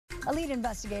A lead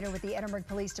investigator with the Edinburg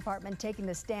Police Department taking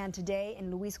the stand today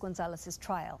in Luis Gonzalez's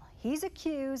trial. He's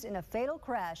accused in a fatal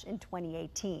crash in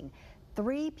 2018.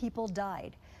 3 people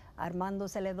died. Armando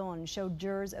Celedon showed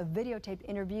jurors a videotaped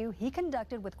interview he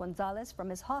conducted with Gonzalez from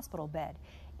his hospital bed.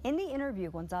 In the interview,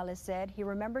 Gonzalez said he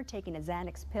remembered taking a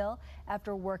Xanax pill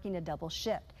after working a double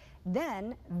shift,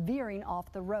 then veering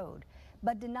off the road,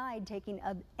 but denied taking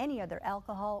any other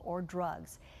alcohol or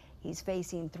drugs. He's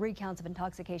facing 3 counts of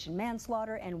intoxication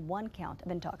manslaughter and 1 count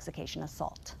of intoxication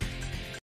assault.